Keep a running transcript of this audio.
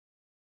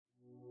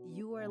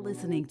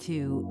Listening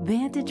to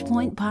Vantage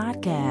Point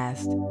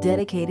Podcast,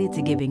 dedicated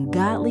to giving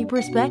godly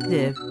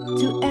perspective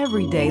to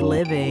everyday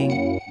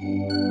living.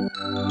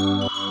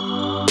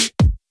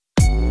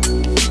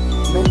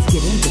 Let's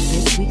get into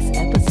this week's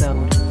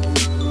episode.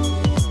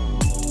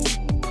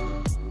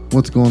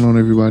 What's going on,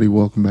 everybody?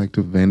 Welcome back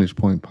to Vantage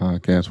Point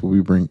Podcast, where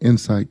we bring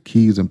insight,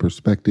 keys, and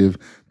perspective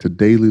to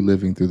daily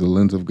living through the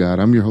lens of God.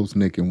 I'm your host,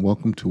 Nick, and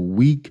welcome to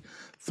week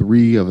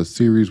 3 of a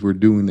series we're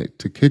doing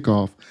to kick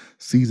off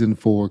season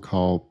 4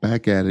 called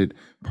Back at It,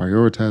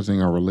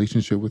 Prioritizing Our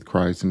Relationship with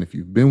Christ. And if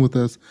you've been with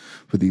us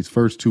for these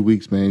first 2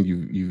 weeks, man,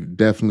 you've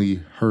definitely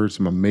heard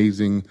some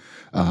amazing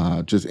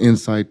just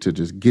insight to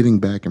just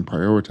getting back and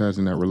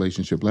prioritizing that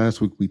relationship.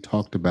 Last week, we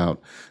talked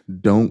about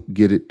don't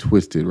get it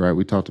twisted, right?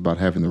 We talked about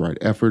having the right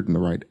effort and the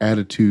right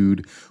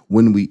attitude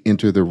when we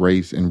enter the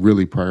race and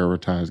really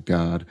prioritize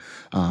God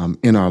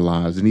in our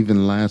lives. And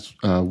even last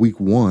week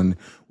 1,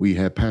 we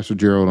had Pastor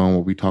Gerald on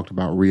where we talked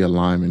about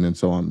realignment. And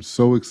so I'm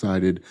so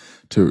excited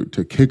to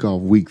kick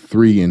off week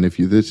 3. And if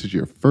this is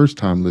your first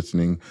time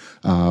listening,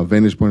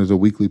 Vantage Point is a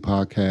weekly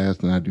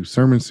podcast and I do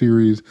sermon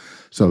series.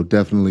 So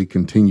definitely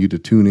continue to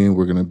tune in.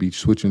 We're going to be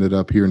switching it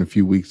up here in a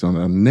few weeks on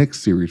our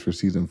next series for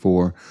season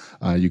 4.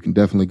 You can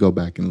definitely go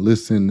back and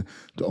listen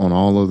on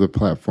all other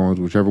platforms,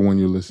 whichever one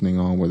you're listening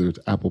on, whether it's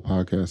Apple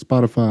Podcasts,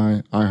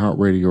 Spotify,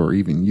 iHeartRadio, or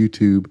even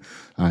YouTube.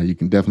 You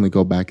can definitely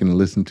go back and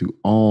listen to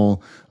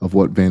all of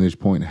what Vantage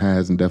Point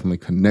has and definitely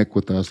connect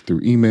with us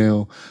through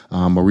email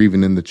or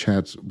even in the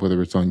chats,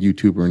 whether it's on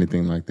YouTube or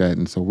anything like that.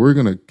 And so we're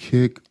going to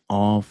kick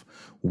off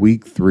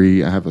week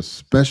 3. I have a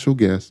special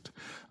guest.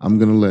 I'm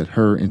going to let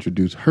her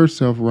introduce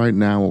herself right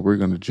now, and we're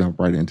going to jump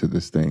right into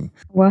this thing.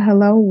 Well,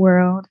 hello,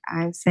 world.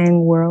 I'm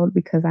saying world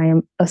because I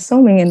am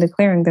assuming and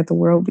declaring that the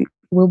world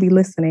will be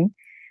listening.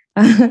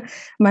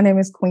 My name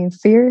is Queen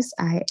Fierce.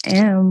 I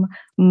am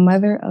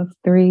mother of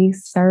 3,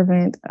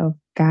 servant of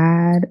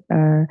God,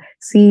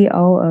 CEO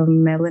of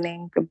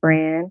Melanin, the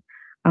brand.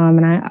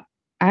 And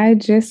I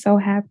just so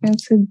happen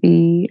to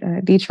be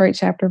Detroit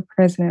chapter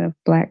president of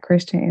Black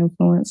Christian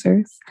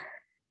Influencers.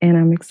 And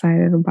I'm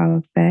excited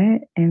about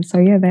that. And so,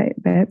 yeah,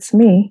 that's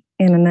me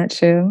in a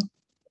nutshell.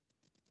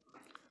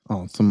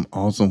 Awesome.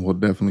 Well,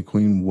 definitely,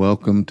 Queen,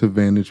 welcome to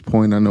Vantage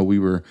Point. I know we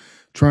were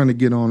trying to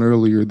get on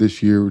earlier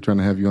this year. We're trying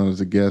to have you on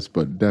as a guest,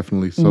 but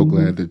definitely so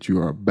glad that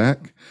you are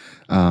back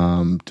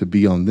to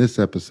be on this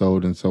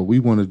episode. And so we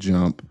want to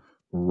jump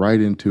right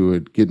into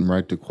it, getting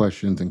right to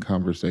questions and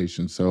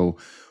conversations. So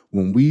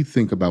when you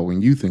think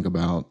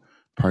about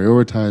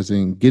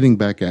prioritizing, getting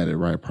back at it,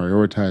 right?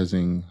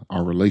 Prioritizing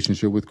our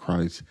relationship with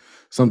Christ.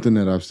 Something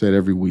that I've said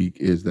every week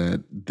is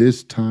that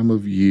this time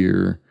of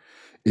year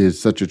is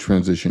such a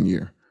transition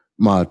year.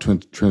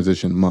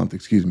 Transition month,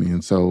 excuse me.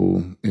 And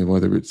so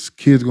whether it's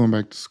kids going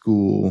back to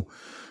school,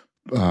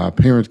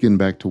 parents getting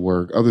back to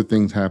work, other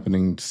things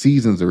happening,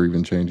 seasons are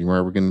even changing,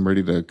 right? We're getting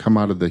ready to come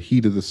out of the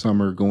heat of the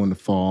summer, go into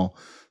fall.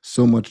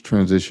 So much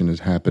transition is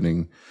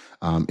happening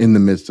in the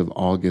midst of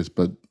August,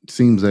 but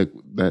seems like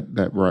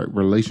that right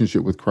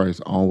relationship with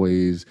Christ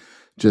always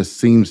just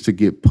seems to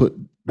get put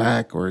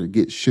back or it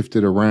gets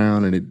shifted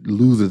around and it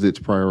loses its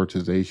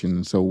prioritization.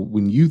 And so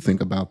when you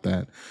think about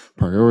that,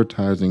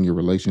 prioritizing your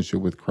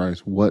relationship with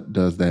Christ, what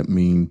does that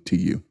mean to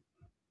you?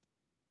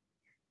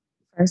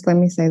 First, let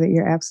me say that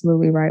you're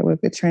absolutely right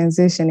with the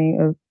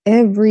transitioning of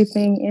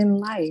everything in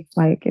life.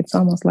 Like, it's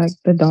almost like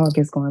the dog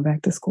is going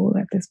back to school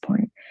at this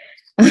point.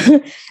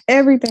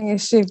 Everything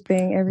is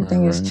shifting,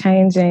 everything is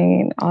changing,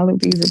 and all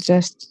of these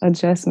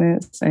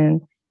adjustments,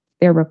 and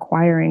they're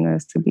requiring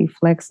us to be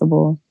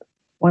flexible.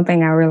 One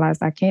thing I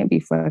realized I can't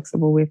be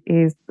flexible with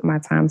is my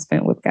time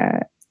spent with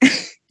God.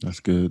 That's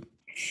good.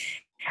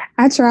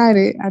 I tried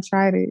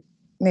it,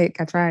 Nick.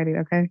 I tried it.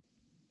 Okay.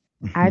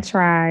 I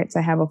tried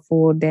to have a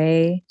full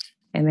day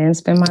and then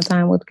spend my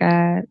time with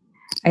God.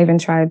 I even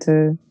tried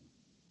to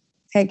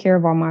take care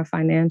of all my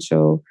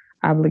financial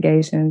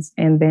obligations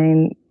and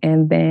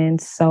then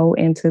sow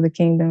into the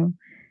kingdom.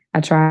 I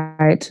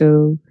tried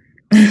to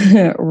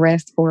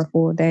rest for a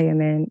full day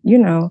and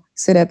then,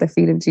 sit at the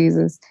feet of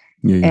Jesus.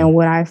 Yeah. And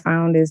what I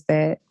found is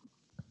that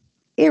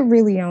it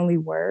really only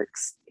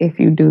works if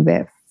you do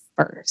that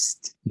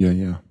first.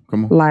 Yeah.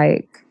 Come on.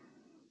 Like,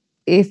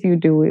 if you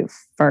do it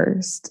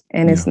first.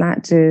 And it's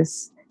not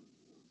just,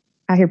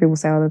 I hear people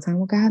say all the time,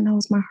 well, God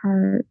knows my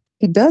heart.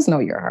 He does know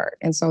your heart.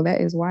 And so that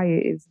is why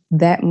it is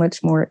that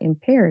much more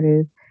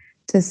imperative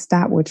to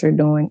stop what you're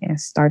doing and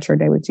start your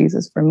day with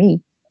Jesus. For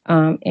me,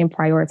 in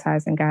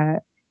prioritizing God,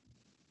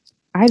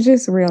 I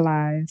just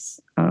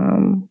realized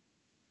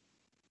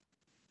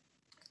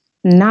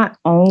not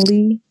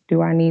only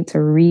do I need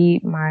to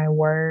read my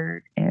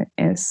word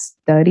and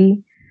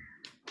study,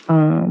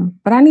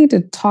 but I need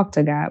to talk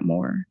to God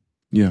more.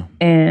 Yeah.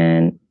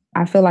 And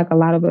I feel like a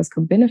lot of us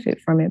could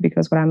benefit from it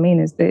because what I mean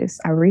is this.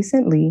 I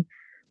recently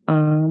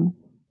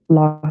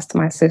lost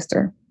my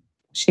sister.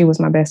 She was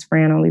my best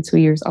friend, only 2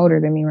 years older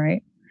than me,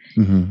 right?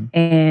 Mm-hmm.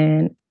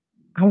 And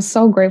I'm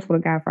so grateful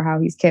to God for how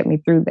he's kept me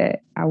through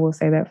that. I will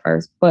say that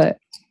first. But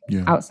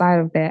outside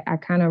of that, I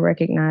kind of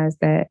recognized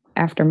that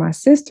after my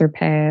sister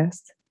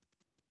passed,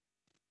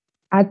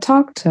 I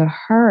talked to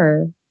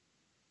her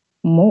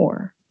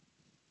more.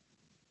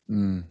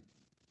 Mm.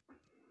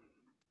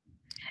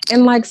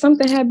 And like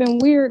something had been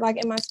weird, like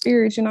in my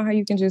spirit, you know how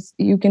you can just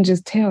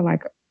tell,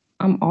 like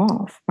I'm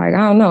off. Like, I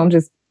don't know,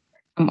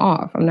 I'm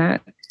off. I'm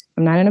not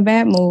in a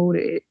bad mood.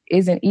 It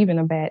isn't even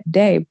a bad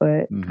day,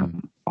 but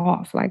I'm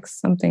off. Like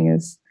something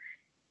is.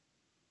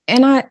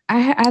 And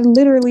I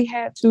literally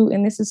had to,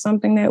 and this is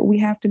something that we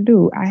have to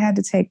do. I had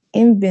to take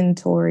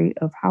inventory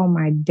of how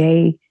my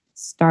day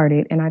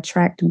started, and I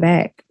tracked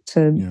back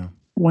to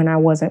when I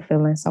wasn't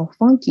feeling so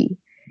funky.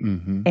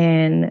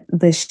 And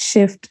the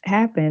shift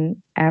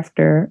happened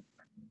after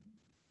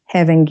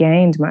having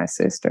gained my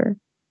sister.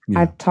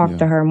 I talked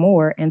to her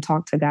more and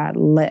talked to God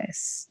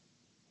less.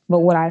 But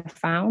what I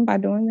found by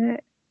doing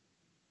that,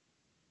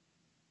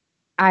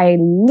 I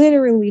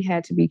literally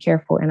had to be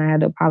careful, and I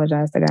had to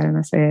apologize to God. And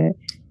I said,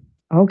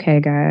 okay,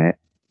 God,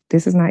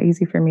 this is not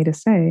easy for me to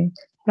say,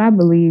 but I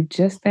believe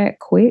just that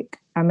quick,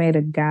 I made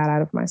a God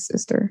out of my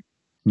sister.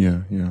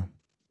 Yeah.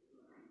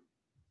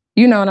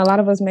 You know, and a lot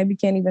of us maybe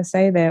can't even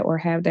say that or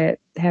have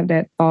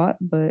that thought,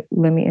 but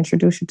let me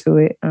introduce you to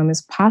it.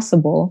 It's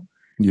possible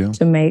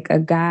to make a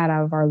God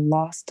out of our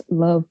lost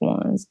loved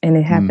ones, and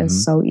it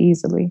happens so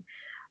easily.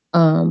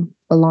 But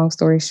long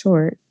story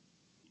short,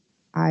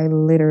 I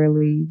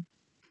literally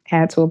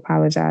had to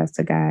apologize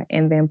to God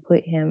and then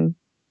put him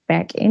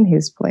back in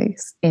his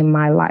place in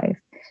my life.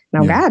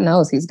 Now, God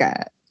knows he's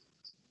God.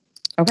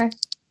 Okay.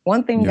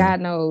 One thing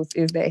God knows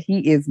is that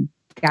he is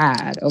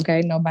God.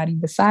 Okay. Nobody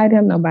beside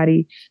him,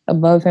 nobody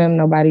above him,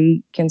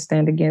 nobody can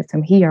stand against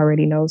him. He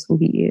already knows who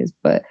he is.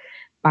 But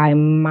by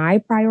my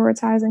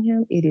prioritizing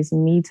him, it is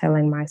me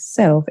telling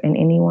myself and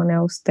anyone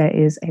else that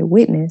is a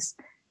witness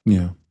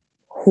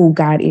who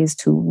God is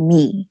to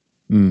me.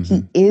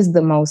 He is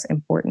the most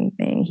important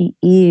thing. He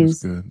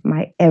is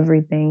my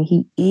everything.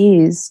 He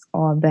is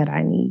all that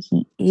I need.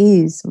 He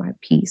is my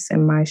peace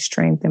and my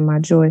strength and my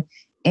joy.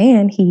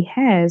 And he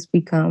has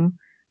become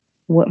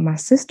what my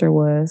sister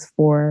was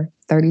for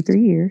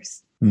 33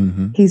 years.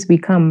 He's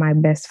become my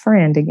best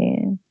friend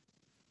again.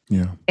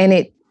 Yeah.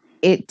 And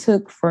it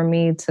took for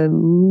me to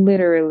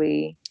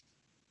literally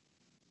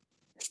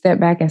step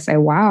back and say,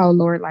 wow,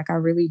 Lord, like I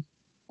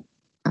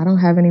don't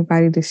have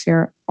anybody to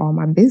share all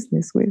my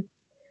business with.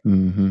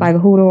 Like,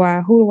 who do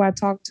I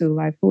talk to?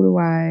 Like,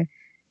 a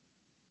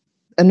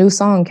new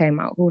song came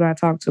out. Who do I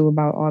talk to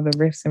about all the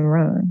riffs and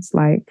runs?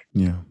 Like,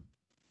 you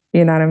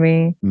know what I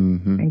mean?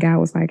 And God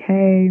was like,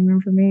 hey,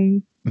 remember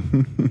me?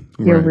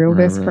 Your real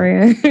best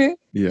friend.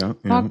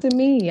 Talk to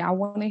me. I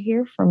want to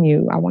hear from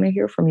you.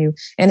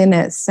 And in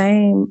that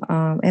same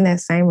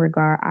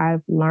regard,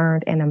 I've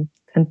learned and I'm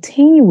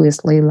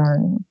continuously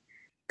learning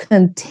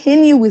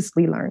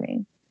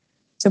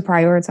to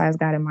prioritize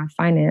God in my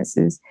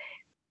finances.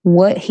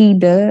 What he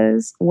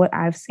does, what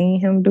I've seen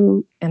him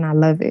do, and I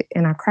love it.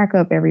 And I crack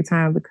up every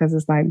time because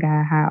it's like,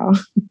 God, how?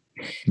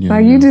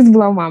 You just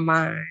blow my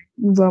mind.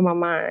 You blow my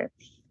mind.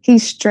 He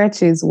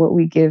stretches what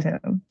we give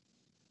him.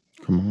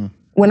 Come on.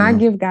 When I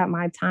give God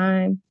my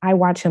time, I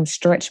watch him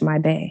stretch my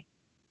day.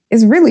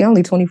 It's really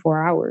only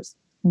 24 hours,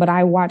 but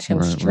I watch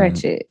him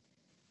stretch it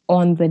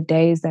on the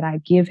days that I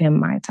give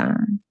him my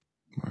time.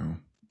 Wow.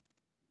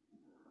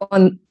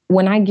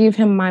 When I give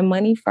him my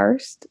money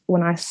first,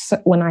 when I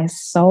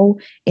sow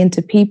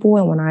into people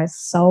and when I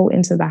sow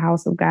into the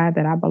house of God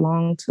that I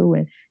belong to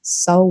and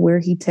sow where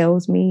he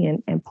tells me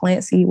and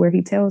plant seed where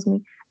he tells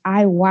me,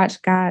 I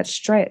watch God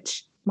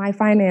stretch my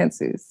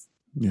finances.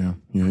 Yeah.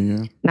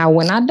 Now,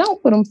 when I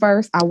don't put him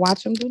first, I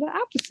watch him do the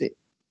opposite.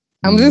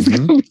 I'm just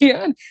going to be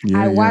honest.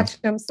 I watch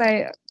him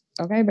say,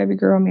 okay, baby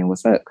girl, man,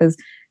 what's up? Because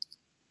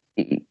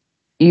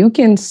you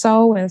can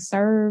sow and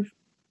serve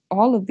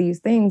all of these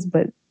things,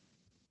 but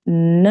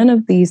none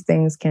of these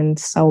things can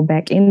sow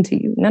back into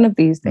you. None of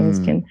these things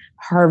can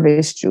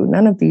harvest you.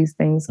 None of these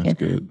things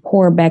can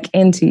pour back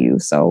into you.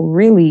 So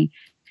really,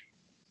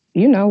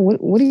 you know,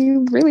 what do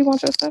you really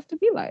want your stuff to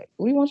be like?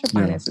 What do you want your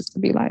finances to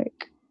be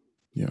like?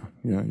 Yeah.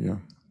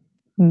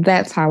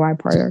 That's how I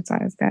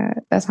prioritize God.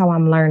 That's how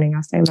I'm learning.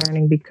 I say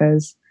learning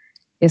because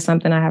it's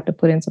something I have to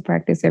put into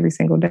practice every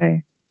single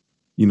day.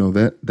 You know,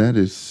 that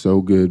is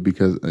so good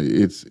because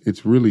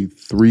it's really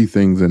three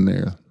things in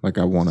there. Like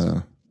I want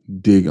to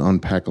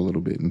unpack a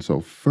little bit. And so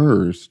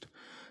first,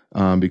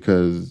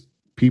 because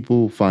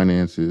people,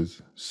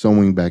 finances,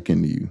 sowing back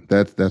into you,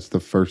 that's the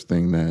first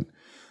thing that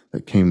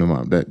came to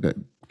mind, that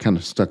kind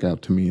of stuck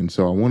out to me. And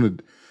so I wanted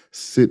to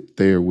sit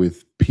there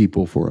with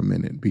people for a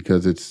minute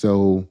because it's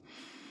so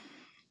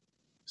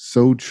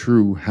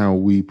true how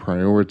we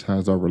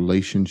prioritize our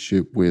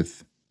relationship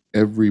with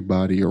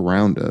everybody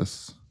around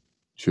us,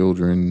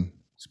 children,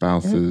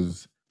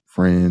 spouses,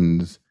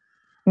 friends,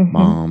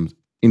 moms,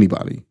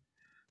 anybody.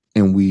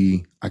 And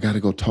I got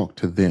to go talk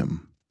to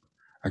them.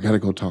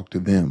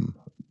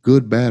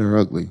 Good, bad, or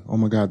ugly. Oh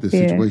my God, this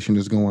situation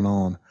is going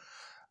on.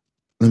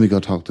 Let me go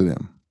talk to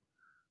them.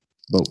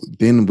 But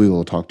then we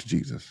will talk to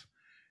Jesus.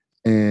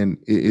 And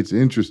it's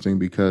interesting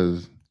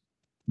because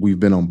we've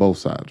been on both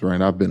sides,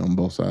 right? I've been on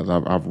both sides.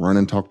 I've run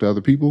and talked to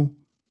other people,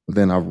 but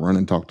then I've run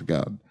and talked to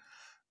God.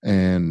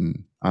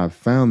 And I've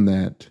found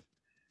that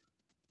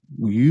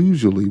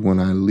usually when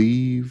I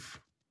leave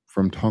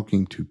from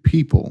talking to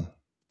people,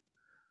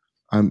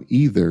 I'm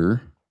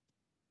either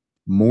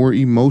more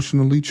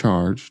emotionally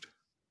charged,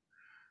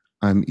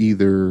 I'm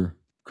either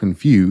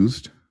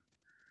confused,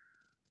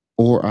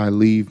 or I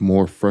leave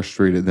more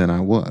frustrated than I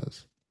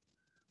was.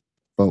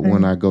 But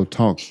when I go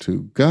talk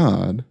to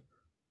God,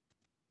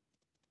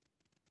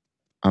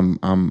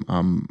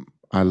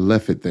 I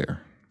left it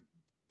there.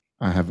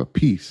 I have a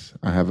peace.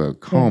 I have a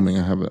calming.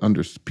 I have a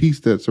peace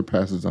that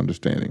surpasses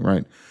understanding,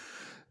 right?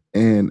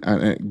 And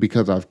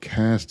because I've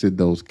casted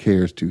those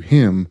cares to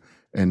Him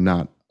and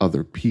not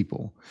other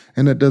people.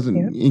 And that doesn't,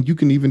 and you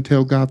can even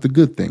tell God the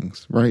good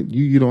things, right?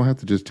 You don't have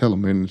to just tell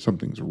Him when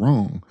something's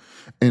wrong.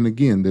 And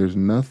again, there's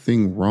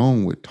nothing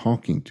wrong with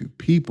talking to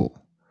people.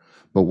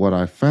 But what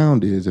I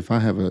found is if I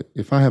have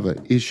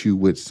an issue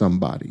with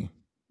somebody,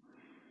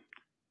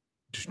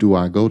 do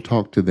I go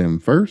talk to them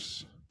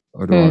first,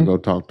 or do I go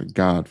talk to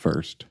God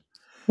first?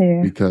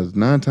 Yeah. Because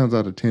 9 times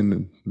out of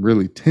 10,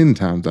 really 10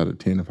 times out of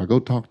 10, if I go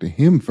talk to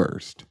Him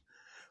first,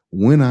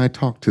 when I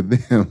talk to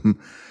them,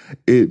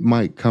 it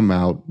might come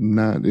out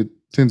 10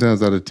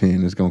 times out of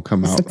 10, it's going to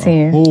come out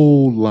a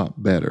whole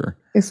lot better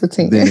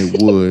than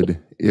it would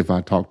if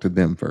I talk to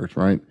them first,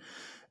 right?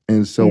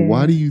 And so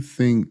why do you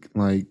think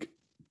like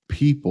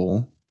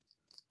people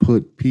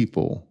put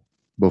people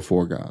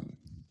before God?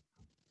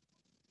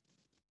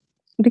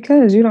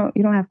 Because you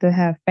don't have to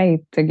have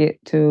faith to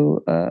get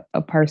to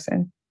a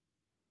person.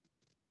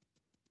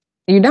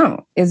 You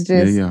don't. It's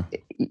just,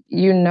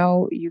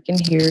 you can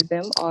hear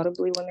them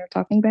audibly when they're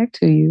talking back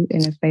to you.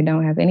 And if they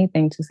don't have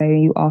anything to say,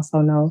 you also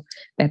know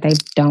that they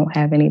don't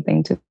have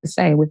anything to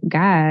say. With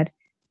God,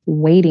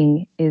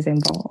 waiting is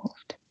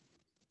involved.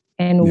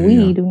 And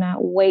we do not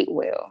wait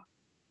well.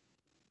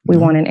 We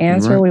want an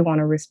answer. Right. We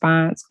want a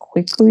response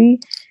quickly.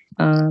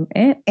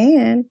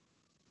 And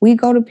we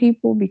go to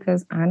people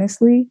because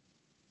honestly,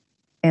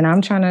 and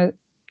I'm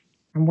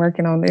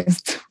working on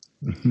this.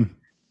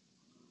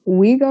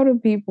 We go to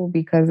people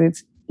because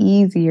it's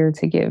easier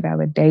to get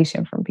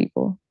validation from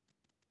people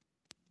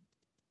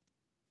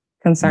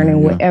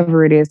concerning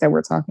whatever it is that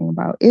we're talking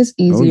about. It's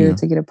easier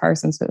to get a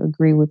person to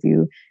agree with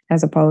you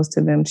as opposed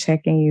to them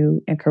checking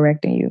you and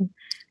correcting you.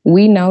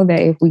 We know that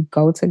if we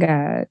go to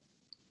God,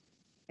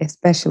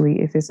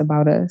 especially if it's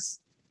about us,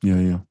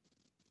 10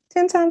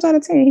 times out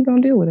of 10, He's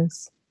going to deal with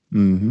us.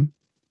 Mm-hmm.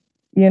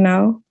 You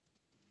know?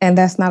 And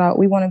that's not all.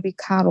 We want to be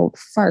coddled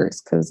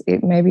first, because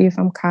maybe if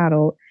I'm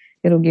coddled,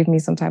 it'll give me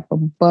some type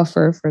of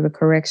buffer for the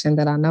correction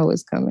that I know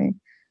is coming.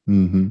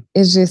 Mm-hmm.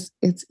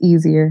 It's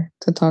easier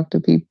to talk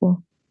to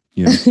people.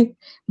 Yeah.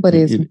 But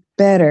it's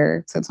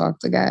better to talk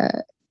to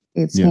God.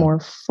 It's more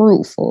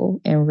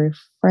fruitful and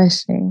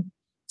refreshing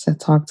to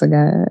talk to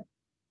God.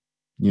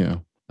 Yeah.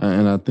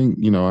 And I think,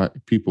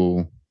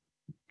 people,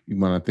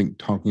 when I think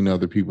talking to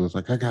other people, it's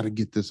like, I got to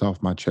get this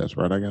off my chest,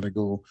 right? I got to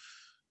go.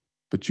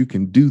 But you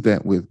can do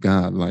that with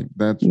God. Like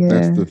that's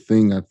the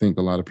thing I think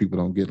a lot of people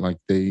don't get. Like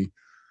they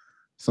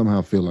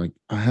somehow feel like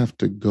I have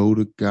to go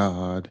to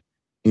God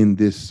in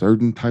this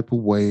certain type of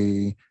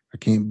way. I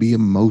can't be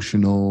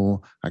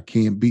emotional.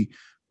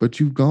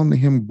 But you've gone to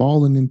Him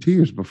bawling in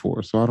tears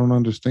before. So I don't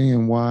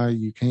understand why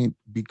you can't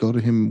go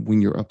to Him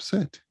when you're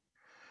upset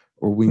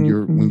or when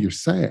you're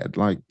sad.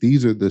 Like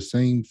these are the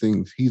same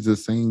things. He's the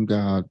same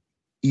God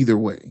either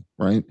way,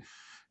 right?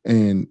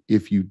 And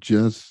if you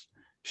just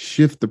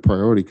shift the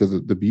priority, because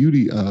the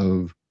beauty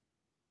of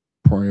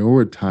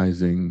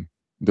prioritizing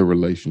the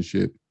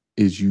relationship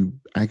is you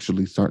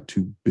actually start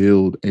to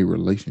build a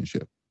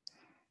relationship.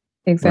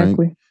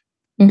 Exactly.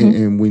 Right?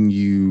 Mm-hmm. And when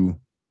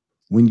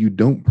you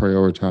don't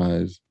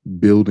prioritize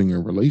building a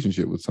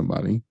relationship with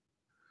somebody,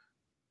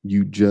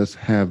 you just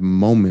have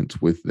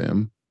moments with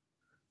them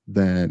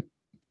that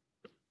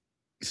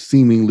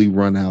seemingly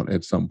run out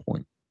at some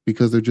point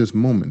because they're just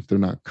moments. They're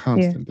not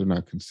constant. They're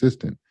not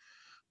consistent.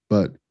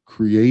 But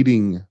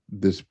creating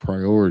this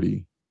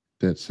priority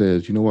that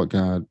says, you know what,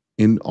 God,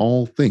 in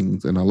all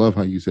things, and I love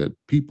how you said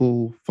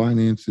people,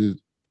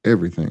 finances,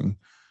 everything,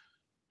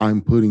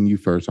 I'm putting you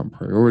first. I'm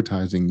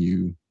prioritizing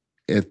you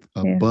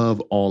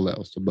above all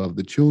else, above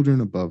the children,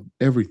 above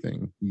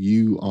everything.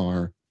 You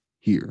are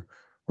here,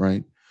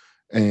 right?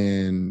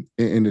 And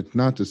it's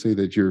not to say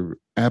that you're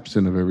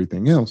absent of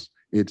everything else.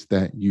 It's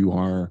that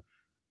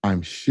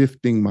I'm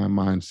shifting my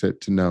mindset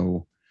to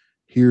know,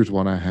 here's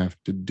what I have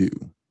to do,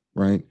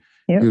 right?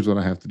 Yep. Here's what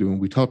I have to do. And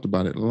we talked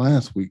about it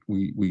last week.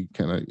 We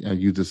I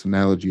used this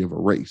analogy of a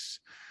race,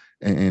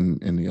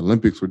 and the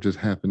Olympics were just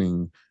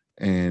happening,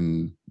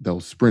 and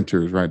those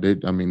sprinters, right?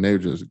 They're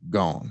just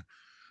gone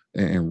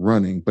and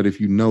running. But if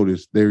you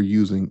notice, they're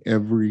using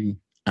every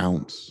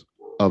ounce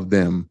of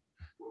them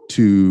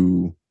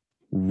to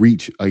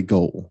reach a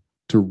goal,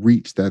 to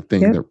reach that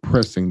thing. Yep. They're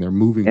pressing, they're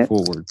moving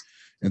forward.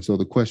 And so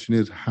the question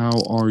is,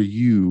 how are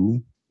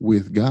you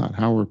with God?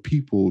 How are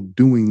people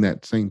doing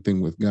that same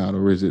thing with God?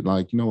 Or is it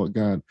like, you know what,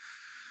 God,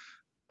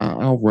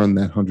 I'll run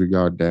that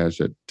 100-yard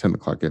dash at 10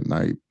 o'clock at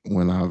night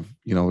when I've,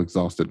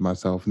 exhausted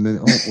myself. And then,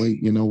 oh,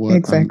 wait, you know what?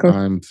 Exactly.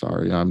 I'm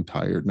sorry. I'm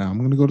tired now. I'm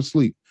going to go to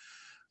sleep.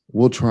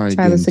 we'll try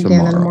Try again this again in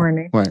the tomorrow.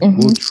 morning. Right.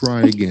 We'll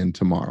try again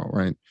tomorrow.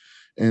 Right.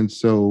 And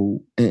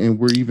so, and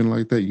we're even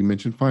like that. You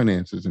mentioned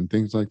finances and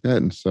things like that.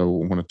 And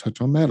so I want to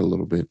touch on that a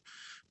little bit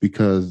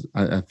because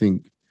I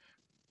think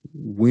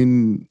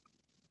when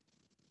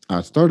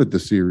I started the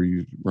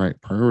series, right,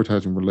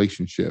 prioritizing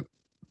relationship,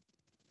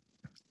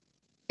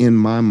 in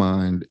my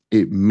mind,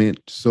 it meant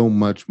so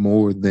much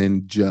more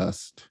than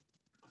just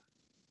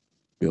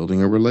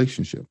building a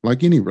relationship.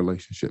 Like any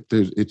relationship,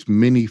 it's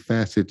many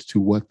facets to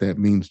what that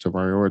means to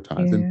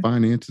prioritize, and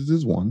finances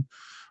is one,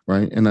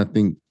 right? And I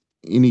think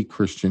any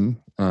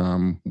Christian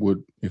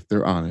would, if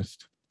they're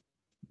honest,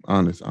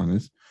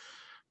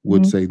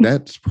 would say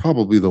that's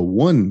probably the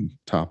one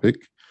topic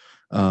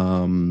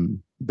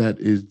that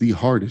is the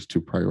hardest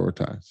to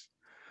prioritize,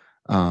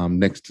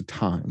 next to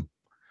time.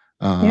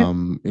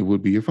 It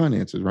would be your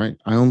finances, right?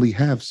 I only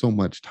have so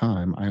much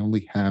time. I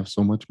only have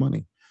so much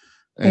money.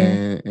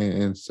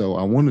 And so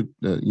I wanted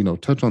to,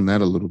 touch on that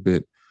a little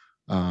bit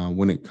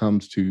when it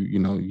comes to,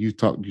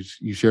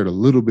 you shared a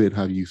little bit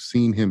how you've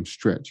seen him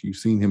stretch, you've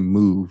seen him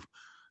move.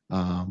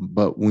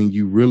 But when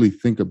you really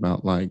think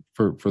about, like,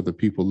 for the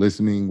people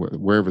listening,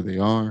 wherever they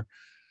are,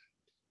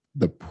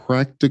 the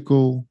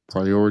practical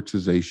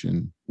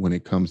prioritization when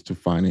it comes to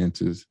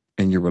finances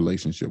and your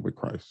relationship with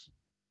Christ.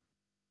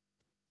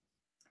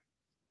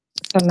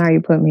 So now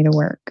you put me to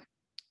work.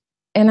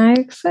 And I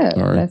accept.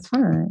 Sorry. That's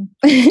fine.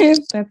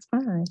 That's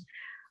fine.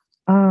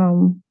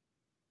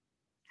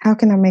 How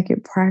can I make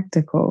it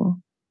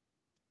practical?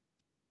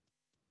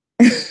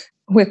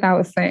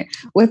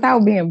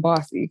 without being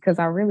bossy? Because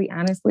I really,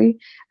 honestly,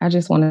 I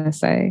just want to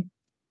say,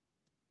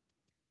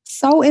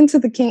 so into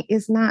the king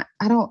is not,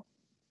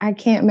 I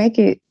can't make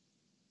it.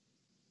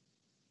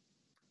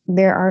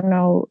 There are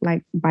no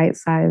like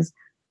bite-sized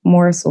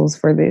morsels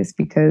for this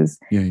because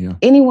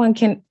anyone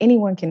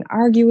can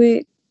argue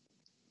it.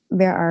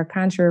 There are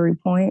contrary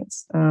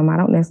points. I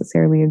don't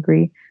necessarily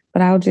agree,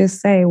 but I'll just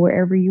say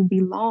wherever you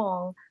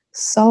belong,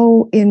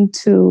 so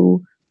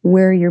into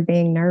where you're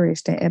being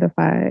nourished and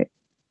edified.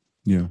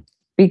 Yeah.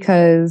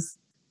 Because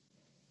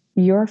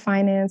your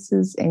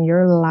finances and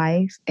your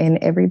life and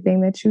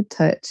everything that you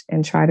touch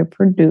and try to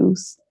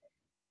produce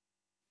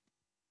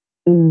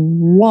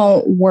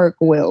won't work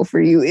well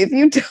for you if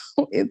you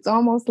don't. It's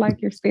almost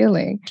like you're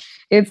stealing.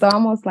 It's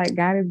almost like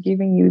God is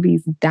giving you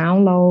these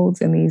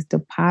downloads and these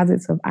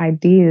deposits of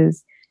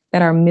ideas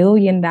that are $1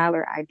 million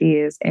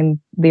ideas, and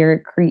they're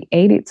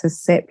created to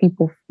set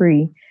people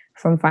free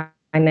from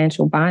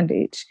financial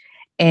bondage.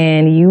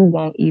 And you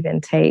won't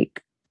even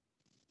take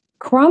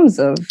crumbs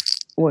of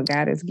what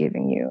God is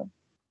giving you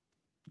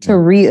to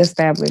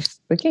reestablish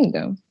the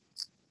kingdom.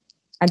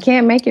 I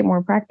can't make it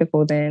more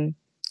practical than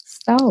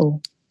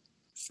so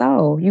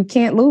you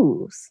can't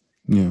lose.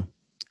 Yeah.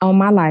 On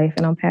my life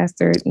and on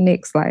Pastor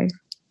Nick's life,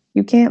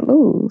 you can't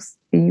lose.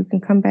 You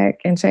can come back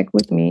and check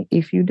with me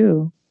if you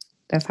do.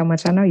 That's how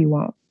much I know you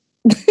won't.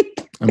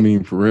 I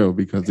mean, for real,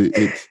 because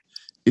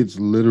it's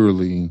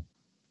literally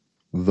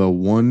the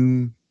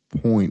one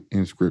point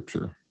in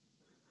scripture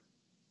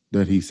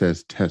that he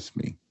says, test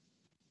me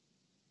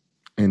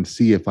and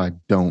see if I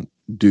don't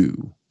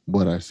do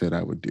what I said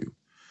I would do.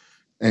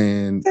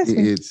 And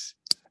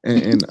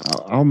and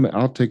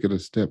I'll take it a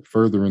step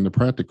further in the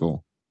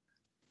practical.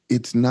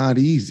 It's not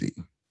easy.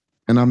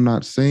 And I'm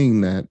not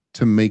saying that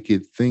to make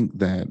it think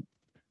that,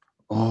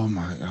 I'll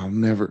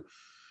never.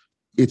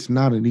 It's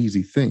not an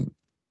easy thing,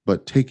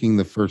 but taking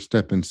the first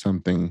step in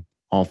something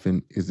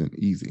often isn't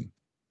easy.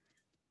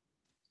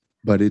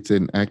 But it's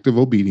an act of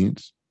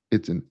obedience.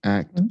 It's an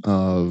act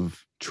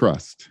of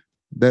trust.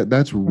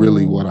 That's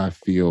really what I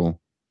feel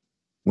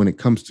when it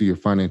comes to your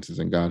finances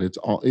and God.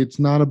 It's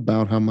not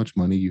about how much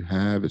money you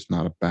have. It's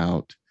not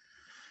about,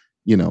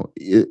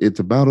 it's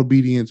about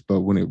obedience.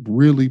 But when it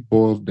really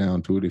boils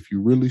down to it, if you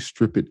really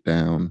strip it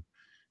down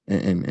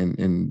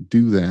and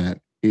do that,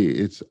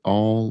 it's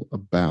all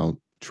about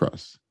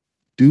trust.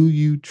 Do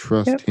you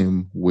trust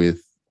him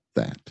with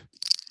that?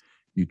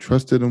 You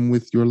trusted him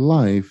with your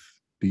life.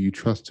 Do you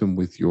trust him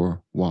with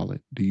your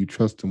wallet? Do you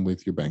trust him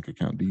with your bank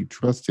account? Do you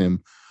trust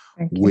him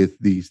with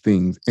these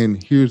things?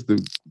 And here's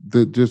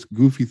the just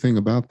goofy thing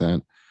about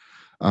that.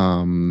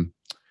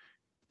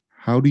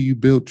 How do you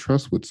build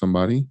trust with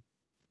somebody?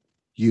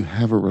 You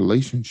have a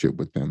relationship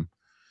with them.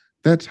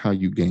 That's how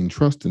you gain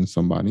trust in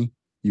somebody.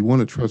 You want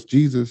to trust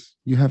Jesus,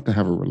 you have to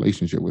have a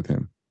relationship with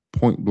him.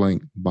 Point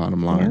blank,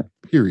 bottom line,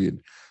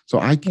 period. So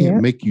I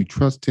can't make you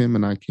trust him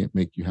and I can't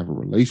make you have a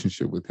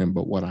relationship with him.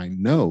 But what I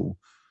know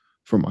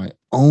from my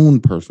own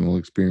personal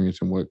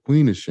experience and what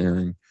Queen is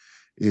sharing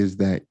is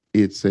that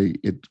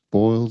it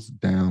boils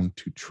down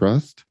to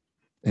trust,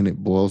 and it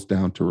boils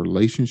down to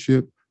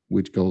relationship,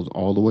 which goes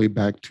all the way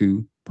back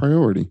to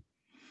priority.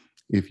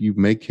 If you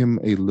make him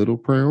a little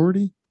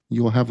priority,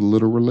 you'll have a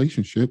little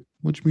relationship,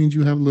 which means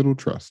you have little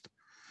trust.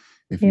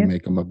 If you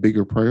make him a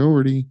bigger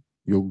priority,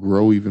 you'll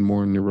grow even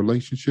more in your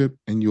relationship,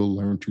 and you'll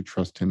learn to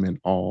trust him in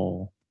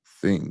all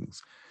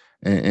things.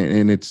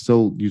 And it's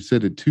so, you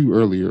said it too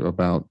earlier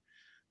about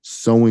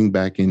sowing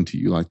back into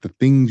you, like the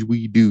things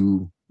we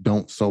do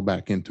don't sow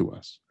back into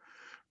us,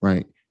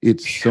 right?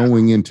 It's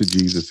sowing into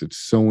Jesus. It's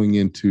sowing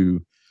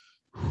into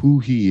who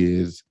he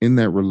is in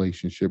that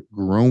relationship,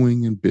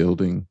 growing and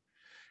building,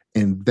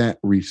 and that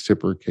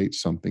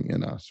reciprocates something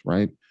in us,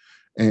 right?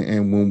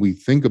 And when we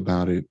think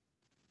about it,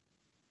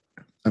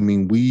 I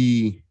mean,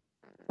 we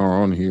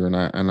are on here,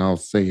 and I'll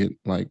say it,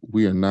 like,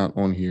 we are not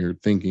on here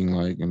thinking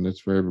like, and that's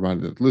for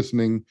everybody that's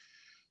listening,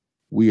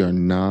 we are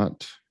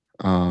not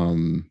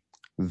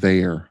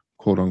there,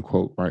 quote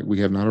unquote, right? We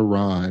have not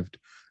arrived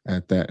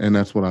at that. And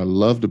that's what I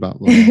loved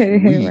about last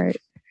week. Right.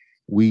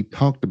 We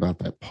talked about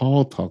that.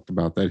 Paul talked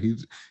about that.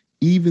 He's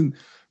even,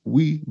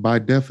 we, by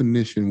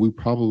definition, we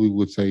probably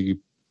would say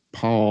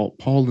Paul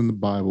in the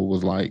Bible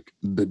was like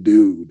the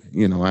dude,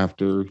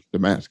 after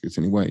Damascus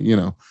anyway,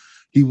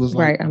 he was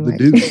like Right. I'm the like,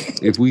 dude.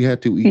 If we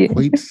had to Yeah.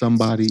 equate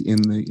somebody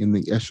in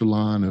the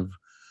echelon of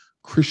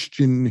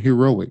Christian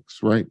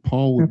heroics, right?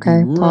 Paul would be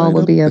Okay. Paul right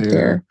would up be up there.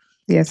 there.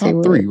 Yes, he Top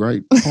would. three,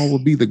 right? Paul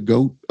would be the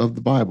goat of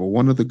the Bible,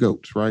 one of the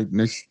goats, right?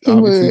 Next, He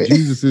obviously, would.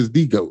 Jesus is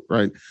the goat,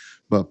 right?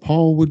 But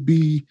Paul would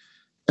be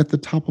at the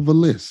top of a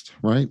list,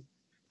 right?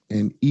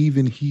 And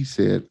even he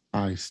said,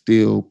 I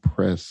still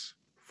press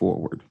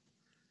forward,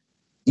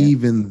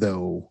 even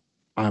though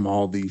I'm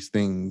all these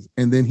things.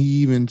 And then he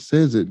even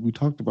says it. We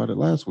talked about it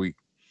last week.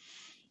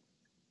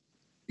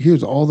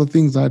 Here's all the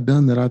things I've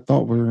done that I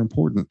thought were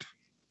important,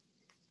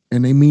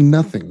 and they mean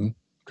nothing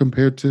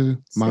compared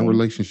to my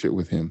relationship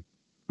with him,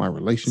 my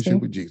relationship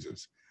with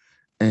Jesus.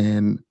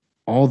 And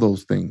all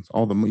those things,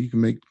 you can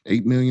make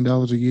 $8 million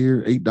a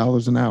year,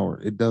 $8 an hour.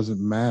 It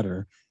doesn't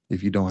matter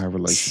if you don't have a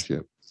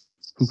relationship.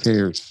 Who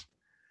cares?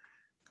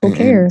 Who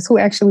cares? Who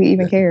actually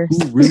even cares?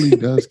 Who really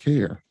does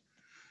care?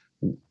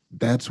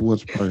 That's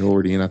what's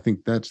priority. And I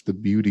think that's the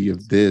beauty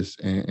of this.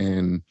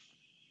 And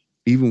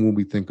even when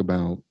we think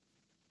about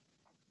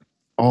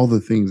all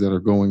the things that are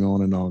going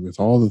on in August,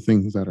 all the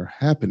things that are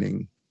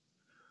happening,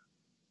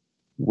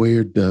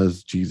 where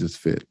does Jesus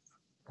fit,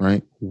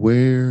 right?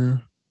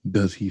 Where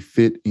does he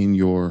fit in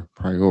your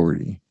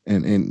priority?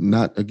 And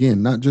not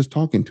just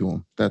talking to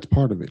him, that's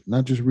part of it.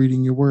 Not just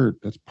reading your word,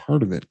 that's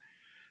part of it.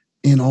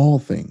 In all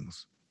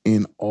things,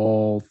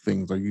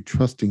 are you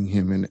trusting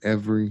him in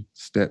every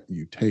step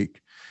you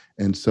take?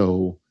 And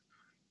so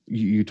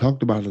you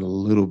talked about it a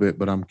little bit,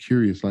 but I'm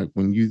curious, like,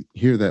 when you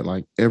hear that,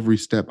 like, every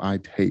step I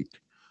take,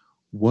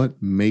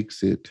 what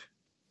makes it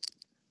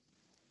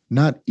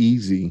not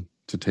easy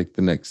to take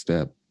the next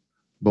step,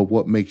 but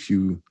what makes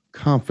you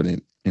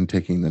confident in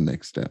taking the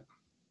next step?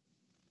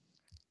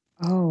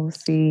 Oh,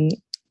 see,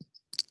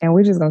 and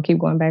we're just going to keep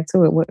going back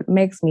to it. What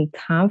makes me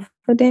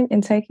confident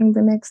in taking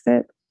the next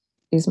step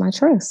is my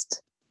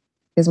trust.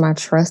 Is my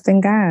trust in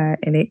God.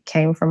 And it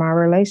came from our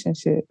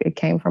relationship. It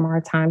came from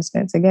our time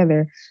spent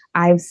together.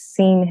 I've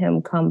seen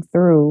him come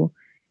through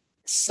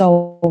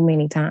so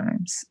many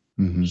times.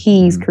 Mm-hmm,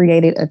 He's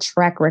created a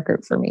track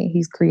record for me.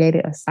 He's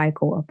created a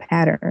cycle, a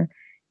pattern.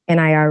 And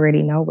I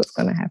already know what's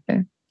going to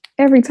happen.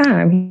 Every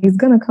time he's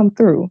going to come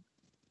through.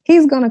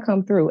 He's going to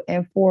come through.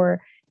 And for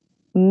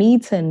me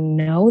to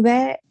know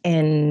that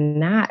and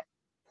not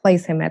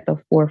place him at the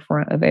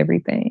forefront of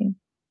everything.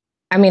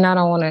 I mean, I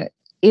don't want to,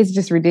 it's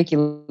just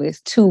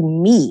ridiculous to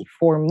me,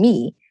 for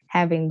me,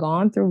 having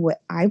gone through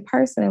what I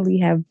personally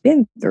have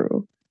been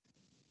through,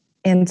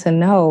 and to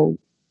know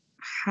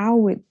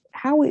how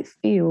it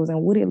feels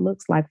and what it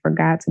looks like for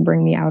God to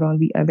bring me out on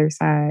the other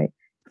side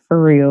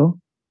for real.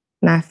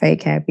 Not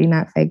fake happy,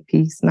 not fake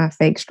peace, not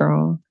fake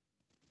strong.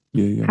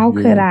 How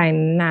could I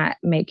not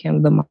make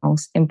him the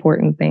most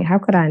important thing? How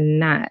could I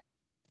not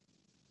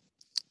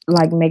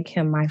make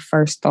him my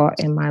first thought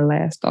and my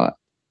last thought?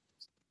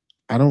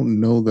 I don't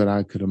know that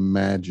I could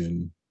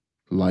imagine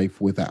life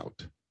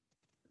without,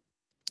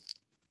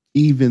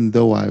 even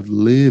though I've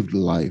lived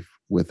life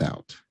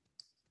without.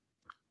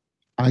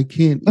 I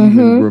can't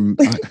even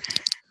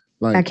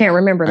I can't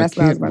remember. That's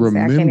what I was about to say.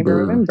 I can't even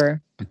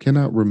remember. I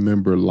cannot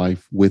remember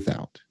life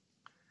without,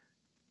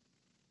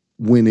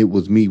 when it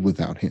was me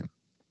without him.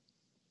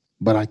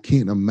 But I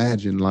can't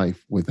imagine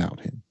life without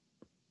him.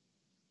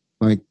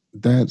 Like,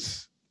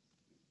 that's,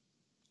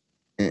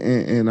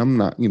 and I'm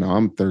not,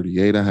 I'm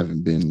 38. I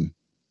haven't been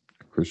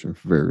a Christian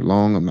for very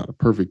long. I'm not a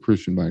perfect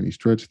Christian by any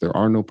stretch. There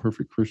are no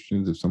perfect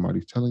Christians. If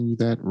somebody's telling you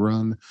that,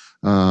 run.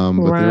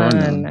 But there are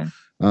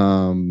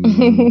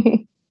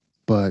none.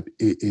 But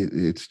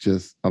it's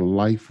just a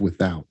life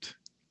without.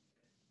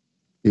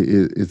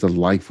 It's a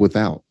life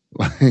without.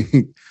 Like,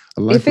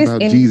 a life without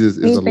Jesus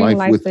is a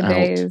life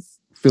without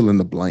fill in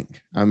the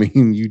blank. I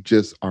mean, you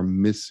just are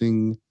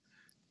missing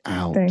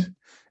out.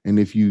 And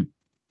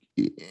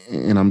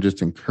and I'm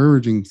just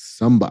encouraging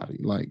somebody,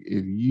 like,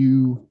 if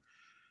you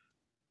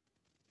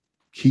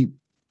keep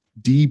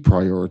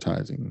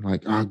deprioritizing,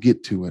 like, I'll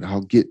get to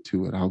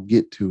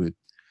it.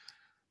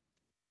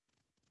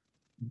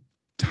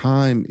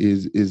 Time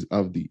is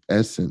of the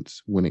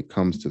essence when it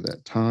comes to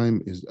that.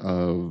 Time is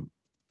of,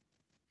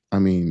 I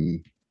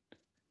mean,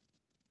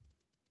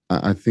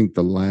 I think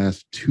the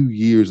last 2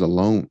 years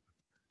alone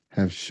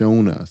have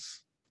shown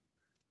us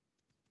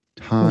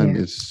time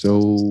is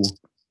so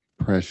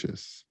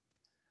precious.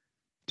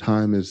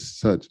 Time is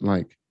such,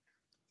 like,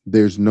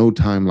 there's no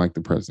time like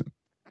the present.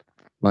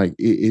 Like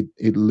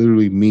it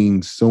literally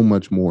means so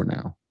much more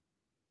now.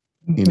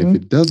 And if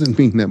it doesn't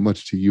mean that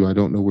much to you, I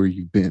don't know where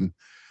you've been.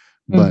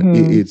 But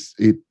it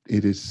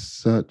is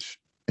such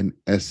an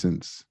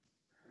essence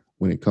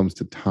when it comes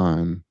to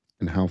time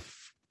and how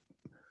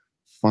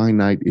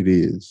finite it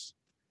is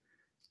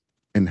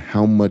and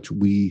how much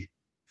we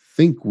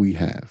think we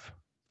have.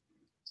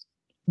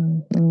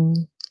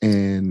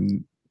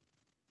 And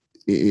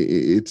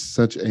it's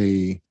such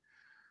a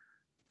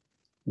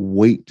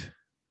weight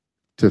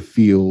to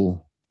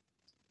feel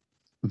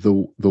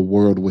the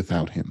world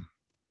without him.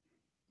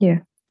 Yeah.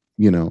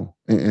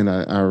 And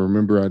I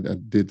remember I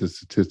did the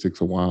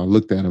statistics a while. I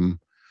looked at them.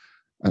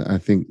 I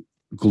think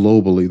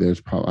globally there's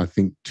probably, I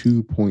think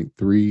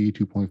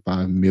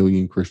 2.5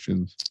 million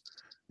Christians,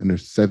 and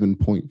there's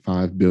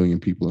 7.5 billion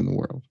people in the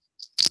world.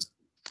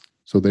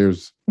 So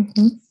there's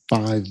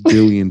 5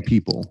 billion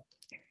people,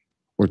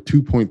 or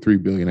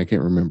 2.3 billion, I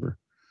can't remember,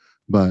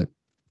 but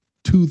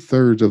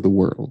 2/3 of the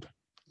world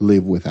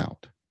live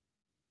without.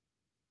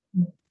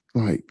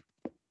 Like,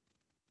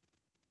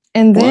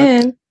 and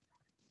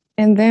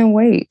then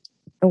wait,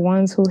 the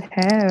ones who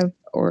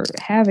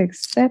have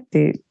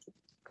accepted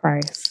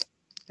Christ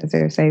as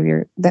their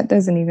savior, that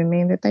doesn't even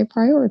mean that they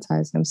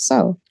prioritize him.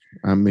 So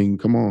I mean,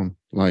 come on,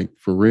 like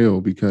for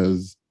real,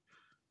 because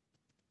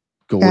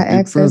got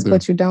access,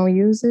 but you don't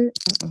use it.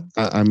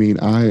 I mean,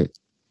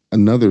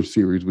 another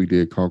series we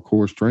did called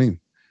Core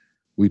Strength,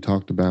 we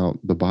talked about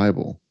the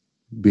Bible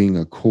being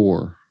a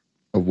core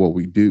of what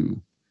we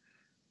do.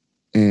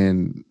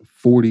 And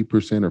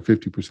 40% or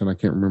 50%, I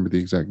can't remember the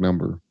exact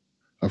number,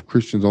 of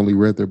Christians only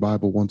read their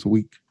Bible once a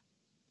week.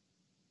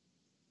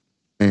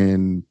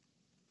 And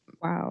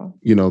wow,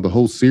 the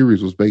whole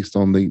series was based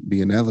on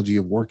the analogy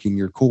of working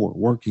your core,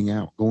 working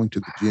out, going to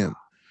the gym.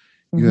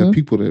 You have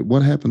people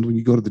what happens when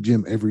you go to the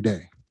gym every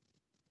day?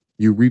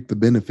 You reap the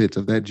benefits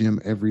of that gym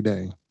every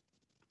day.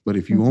 But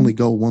if you only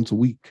go once a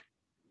week,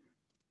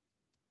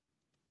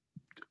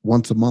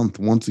 once a month,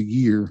 once a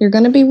year, you're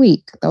going to be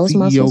weak. Those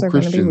muscles are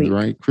Christians, going to be weak.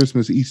 Right?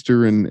 Christmas,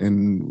 Easter,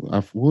 and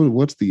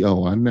what's the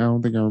O? I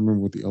don't think I remember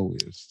what the O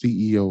is.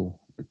 CEO,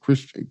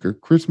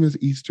 Christmas,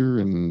 Easter,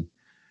 and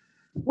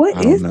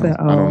what is the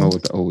O? I don't know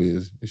what the O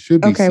is. It should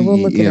be CEM, we'll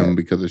look it up,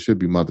 because it should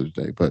be Mother's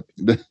Day, but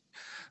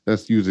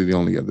that's usually the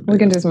only other day. We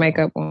can just make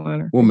up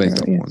one. We'll make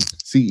up one.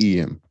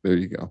 CEM. There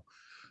you go.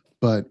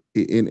 But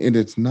and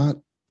it's not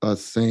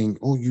us saying,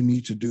 oh, you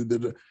need to do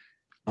the.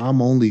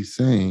 I'm only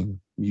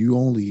saying you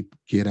only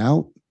get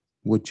out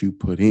what you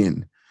put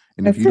in.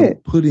 And if you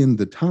don't put in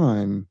the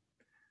time,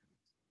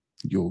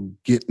 you'll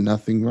get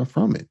nothing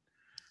from it.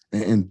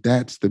 And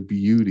that's the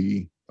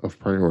beauty of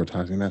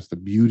prioritizing. That's the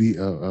beauty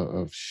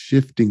of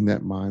shifting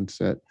that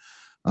mindset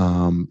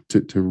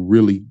to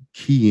really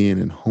key in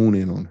and hone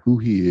in on who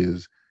he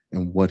is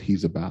and what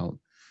he's about.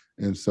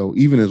 And so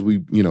even as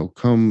we,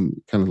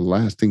 come kind of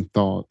lasting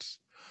thoughts,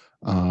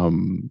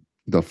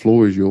 the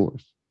floor is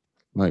yours.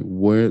 Like,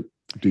 what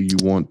do you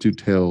want to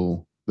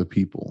tell the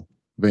people,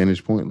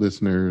 Vantage Point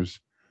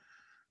listeners,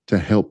 to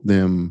help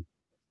them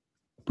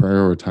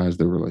prioritize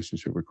their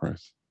relationship with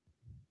Christ?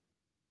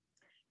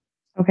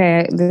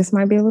 Okay, this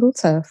might be a little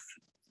tough,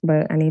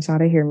 but I need y'all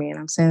to hear me. And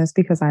I'm saying this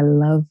because I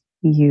love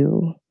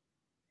you.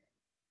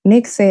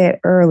 Nick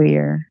said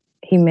earlier,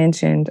 he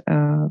mentioned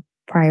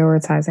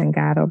prioritizing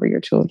God over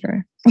your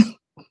children.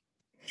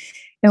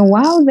 And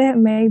while that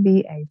may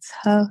be a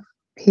tough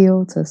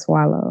pill to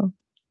swallow,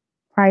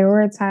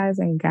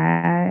 prioritizing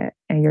God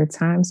and your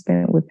time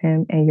spent with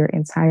him and your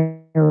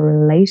entire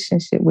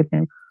relationship with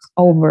him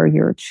over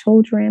your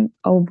children,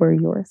 over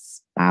your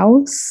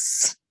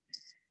spouse,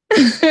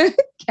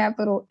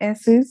 capital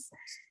S's,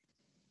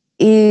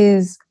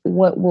 is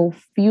what will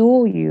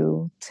fuel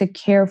you to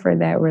care for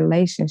that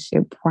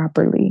relationship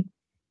properly.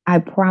 I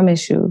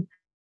promise you,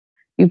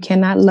 you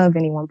cannot love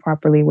anyone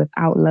properly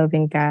without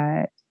loving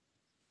God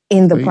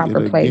in the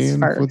proper place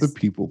first. For the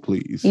people,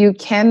 please. You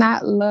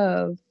cannot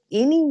love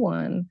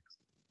anyone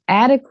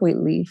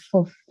adequately,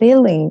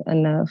 fulfilling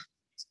enough,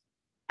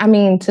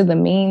 to the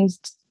means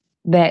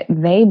that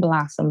they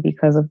blossom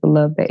because of the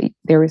love that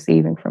they're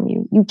receiving from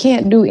you. You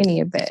can't do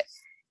any of that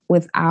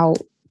without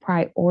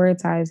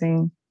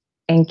prioritizing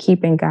and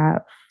keeping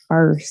God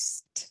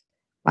first.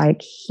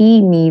 Like, he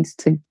needs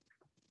to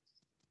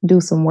do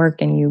some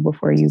work in you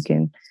before you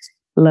can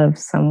love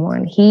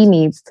someone. He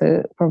needs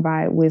to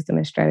provide wisdom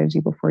and strategy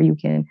before you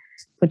can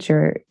put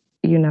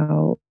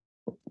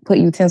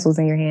utensils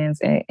in your hands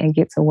and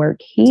get to work.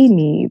 He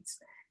needs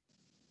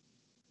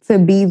to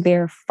be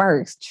there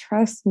first.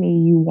 Trust me,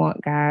 you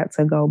want God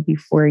to go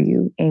before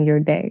you in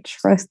your day.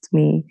 Trust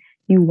me,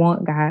 you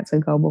want God to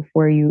go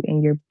before you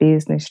in your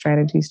business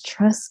strategies.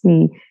 Trust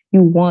me,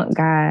 you want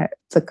God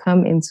to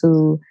come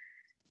into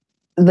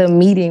the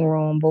meeting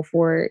room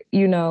before,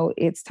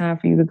 it's time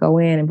for you to go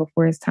in, and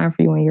before it's time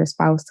for you and your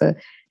spouse to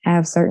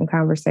have certain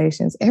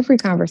conversations. Every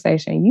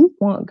conversation, you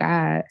want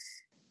God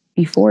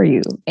before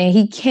you, and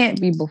he can't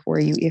be before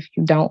you if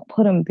you don't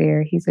put him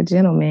there. He's a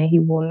gentleman. He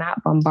will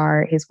not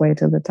bombard his way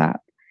to the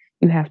top.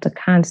 You have to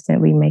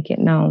constantly make it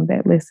known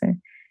that, listen,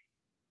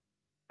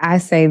 I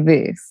say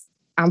this.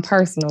 I'm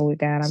personal with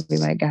God. I'll be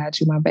like, God,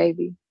 you my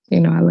baby. You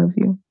know, I love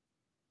you.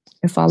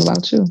 It's all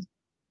about you.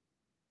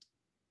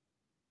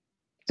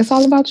 It's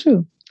all about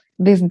you.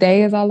 This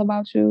day is all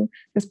about you.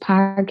 This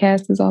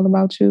podcast is all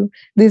about you.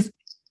 This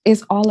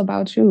is all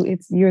about you.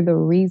 You're the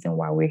reason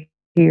why we're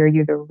here.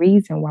 You're the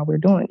reason why we're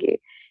doing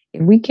it.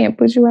 If we can't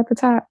put you at the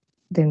top,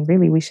 then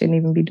really we shouldn't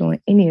even be doing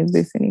any of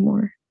this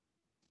anymore.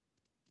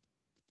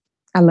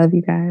 I love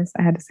you guys.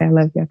 I had to say I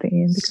love you at the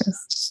end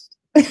because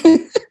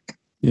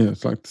yeah,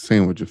 it's like the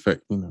sandwich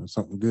effect, you know,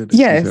 something good that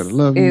yes, you said I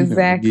love you,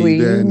 exactly.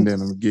 then I'm gonna give you that, and then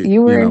I'm gonna get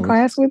you were in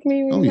class with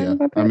me when you learned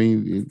about that? I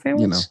mean,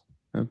 sandwich? You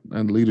know,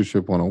 and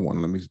leadership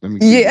 101. Let me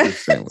give you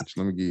this sandwich.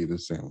 Let me give you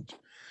this sandwich.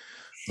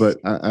 But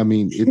I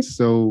mean, it's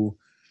so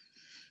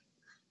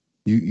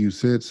you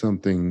said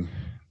something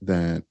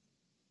that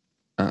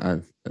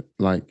I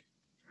like.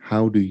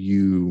 How are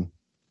you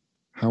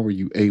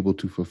able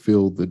to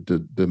fulfill the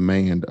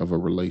demand of a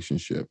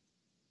relationship,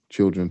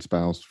 children,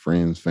 spouse,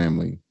 friends,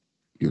 family,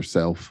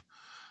 yourself,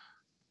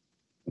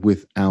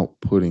 without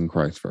putting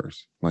Christ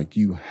first? Like,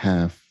 you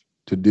have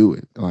to do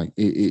it. Like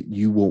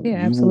you will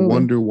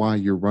wonder why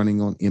you're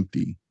running on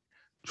empty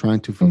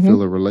trying to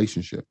fulfill a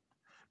relationship,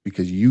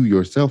 because you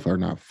yourself are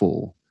not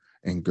full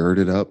and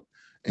girded up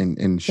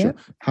and sure.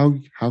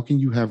 How can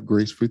you have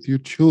grace with your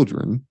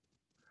children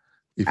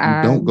if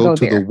you don't go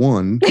to the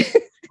one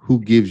who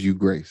gives you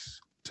grace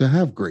to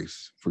have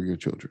grace for your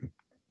children?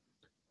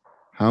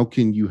 How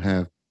can you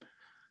have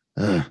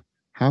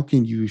how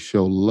can you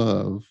show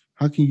love?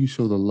 How can you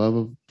show the love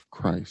of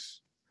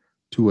Christ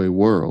to a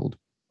world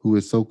who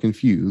is so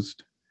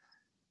confused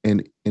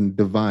and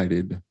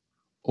divided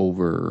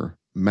over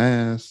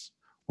masks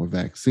or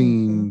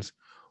vaccines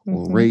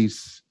or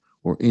race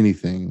or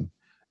anything,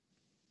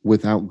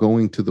 without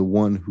going to the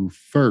one who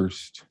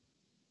first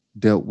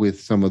dealt with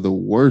some of the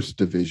worst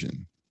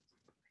division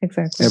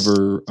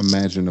ever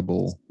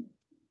imaginable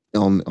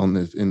on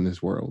this in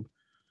this world?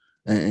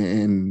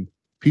 And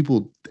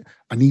people,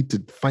 I need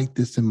to fight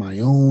this in my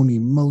own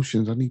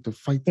emotions. I need to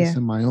fight this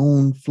in my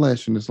own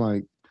flesh. And it's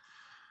like,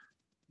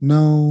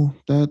 no,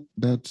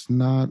 it's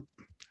not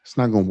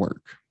going to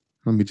work.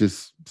 Let me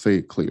just say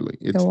it clearly.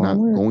 It's not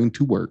going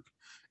to work.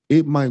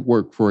 It might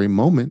work for a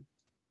moment.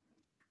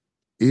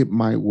 It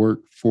might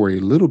work for a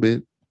little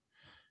bit,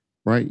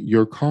 right?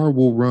 Your car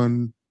will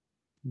run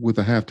with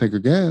a half tank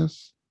of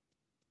gas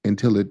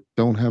until it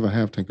don't have a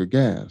half tank of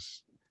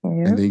gas.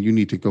 And then you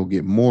need to go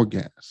get more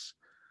gas.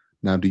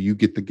 Now, do you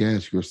get the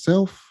gas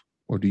yourself,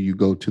 or do you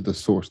go to the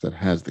source that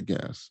has the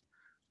gas?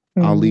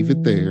 I'll leave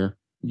it there.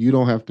 You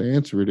don't have to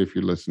answer it if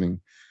you're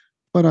listening,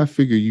 but I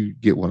figure you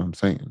get what I'm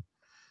saying.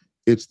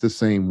 It's the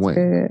same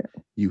way.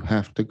 You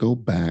have to go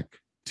back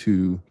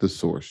to the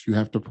source. You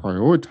have to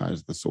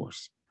prioritize the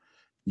source.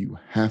 You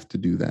have to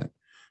do that,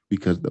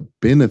 because the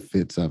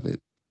benefits of it,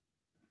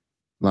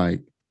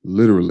 like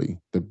literally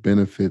the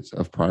benefits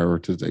of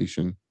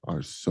prioritization,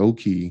 are so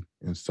key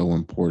and so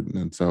important.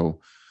 And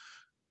so,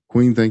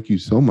 Queen, thank you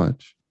so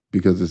much,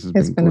 because this has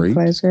been great. A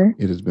pleasure.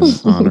 It has been an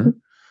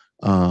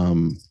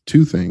honor.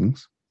 Two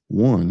things.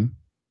 One,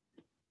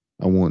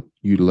 I want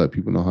you to let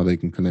people know how they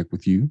can connect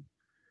with you.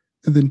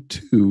 And then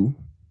two,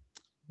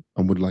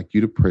 I would like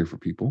you to pray for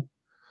people.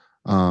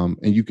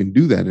 And you can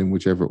do that in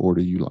whichever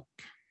order you like.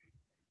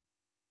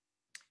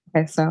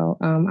 Okay, so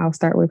I'll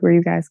start with where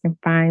you guys can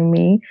find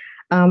me.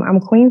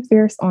 I'm Queen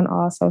Fierce on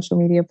all social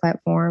media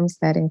platforms.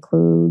 That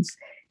includes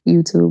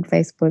YouTube,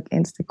 Facebook,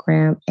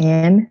 Instagram,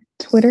 and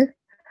Twitter.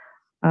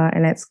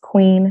 And that's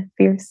Queen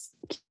Fierce,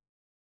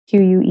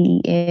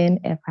 QUEENFIERCE.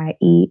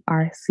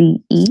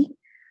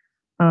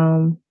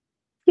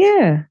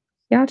 Yeah,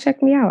 y'all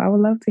check me out. I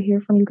would love to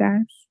hear from you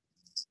guys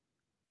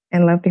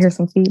and love to hear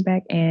some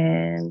feedback.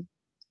 And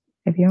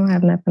if you don't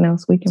have nothing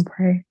else, we can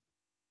pray.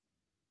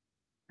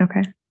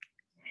 Okay.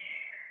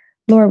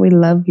 Lord, we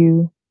love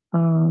you.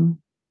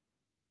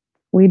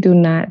 We do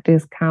not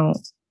discount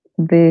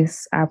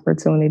this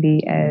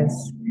opportunity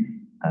as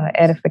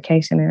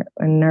edification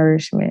and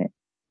nourishment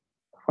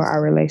for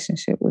our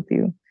relationship with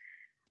you.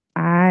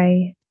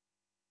 I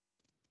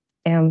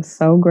am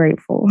so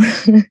grateful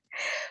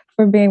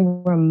for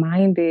being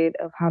reminded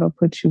of how to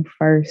put you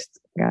first,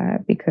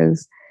 God,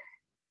 because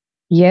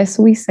yes,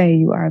 we say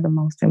you are the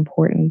most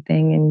important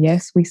thing. And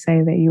yes, we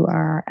say that you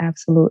are our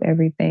absolute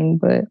everything.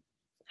 But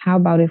how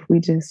about if we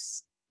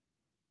just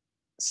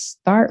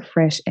start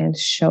fresh and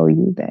show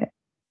you that?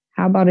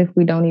 How about if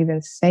we don't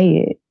even say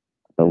it,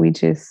 but we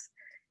just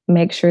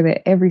make sure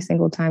that every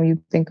single time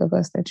you think of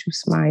us, that you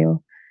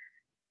smile?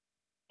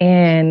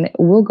 And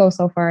we'll go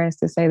so far as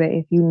to say that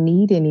if you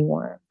need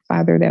anyone,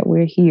 Father, that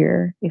we're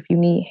here. If you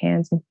need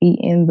hands and feet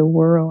in the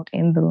world,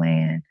 in the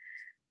land,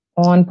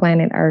 on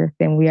planet Earth,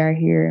 then we are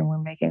here, and we're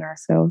making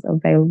ourselves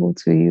available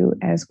to you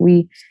as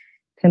we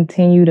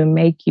continue to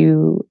make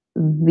you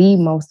the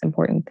most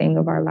important thing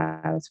of our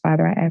lives.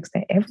 Father, I ask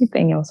that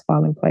everything else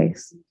fall in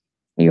place.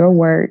 Your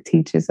word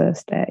teaches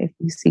us that if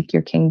we seek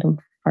your kingdom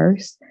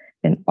first,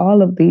 then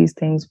all of these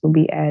things will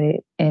be added.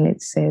 And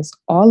it says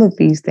all of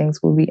these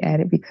things will be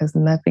added because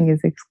nothing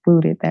is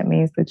excluded. That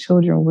means the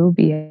children will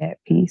be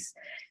at peace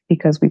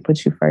because we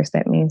put you first.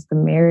 That means the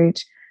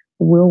marriage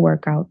will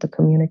work out. The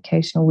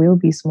communication will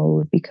be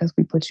smooth because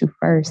we put you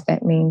first.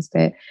 That means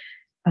that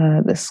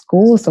the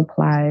school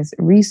supplies,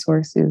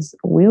 resources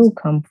will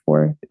come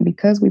forth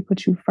because we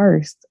put you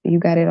first. You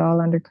got it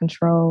all under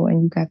control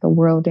and you got the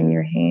world in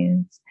your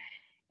hands.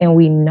 And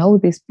we know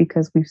this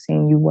because we've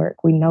seen you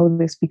work. We know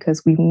this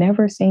because we've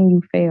never seen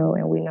you fail,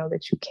 and we know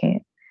that you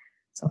can't.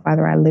 So,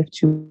 Father, I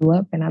lift you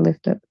up, and I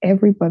lift up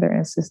every brother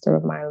and sister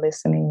of mine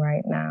listening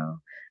right now.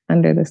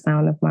 Under the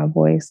sound of my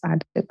voice, I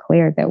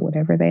declare that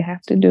whatever they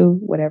have to do,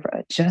 whatever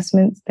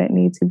adjustments that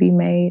need to be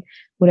made,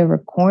 whatever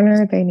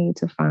corner they need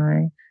to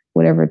find,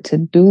 whatever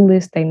to-do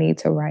list they need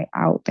to write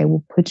out, they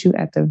will put you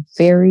at the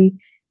very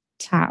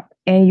top,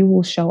 and you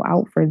will show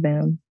out for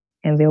them.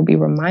 And they'll be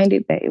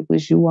reminded that it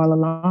was you all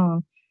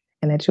along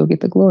and that you'll get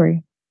the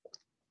glory.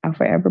 I'll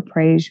forever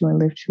praise you and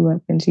lift you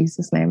up. In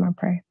Jesus' name I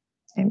pray.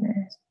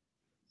 Amen.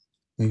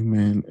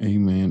 Amen,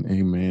 amen,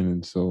 amen.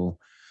 And so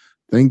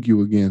thank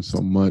you again so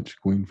much,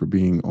 Queen, for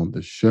being on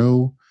the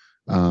show.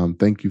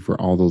 Thank you for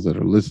all those that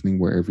are listening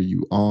wherever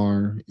you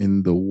are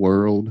in the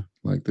world.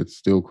 Like, that's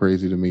still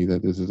crazy to me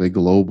that this is a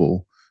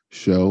global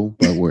show,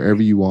 but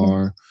wherever you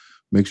are,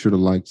 make sure to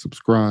like,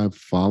 subscribe,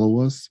 follow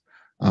us.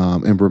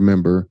 And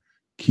remember,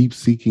 keep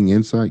seeking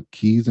insight,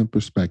 keys, and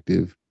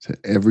perspective to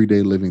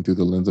everyday living through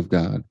the lens of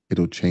God.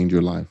 It'll change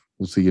your life.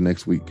 We'll see you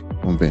next week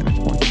on Vantage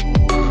Point.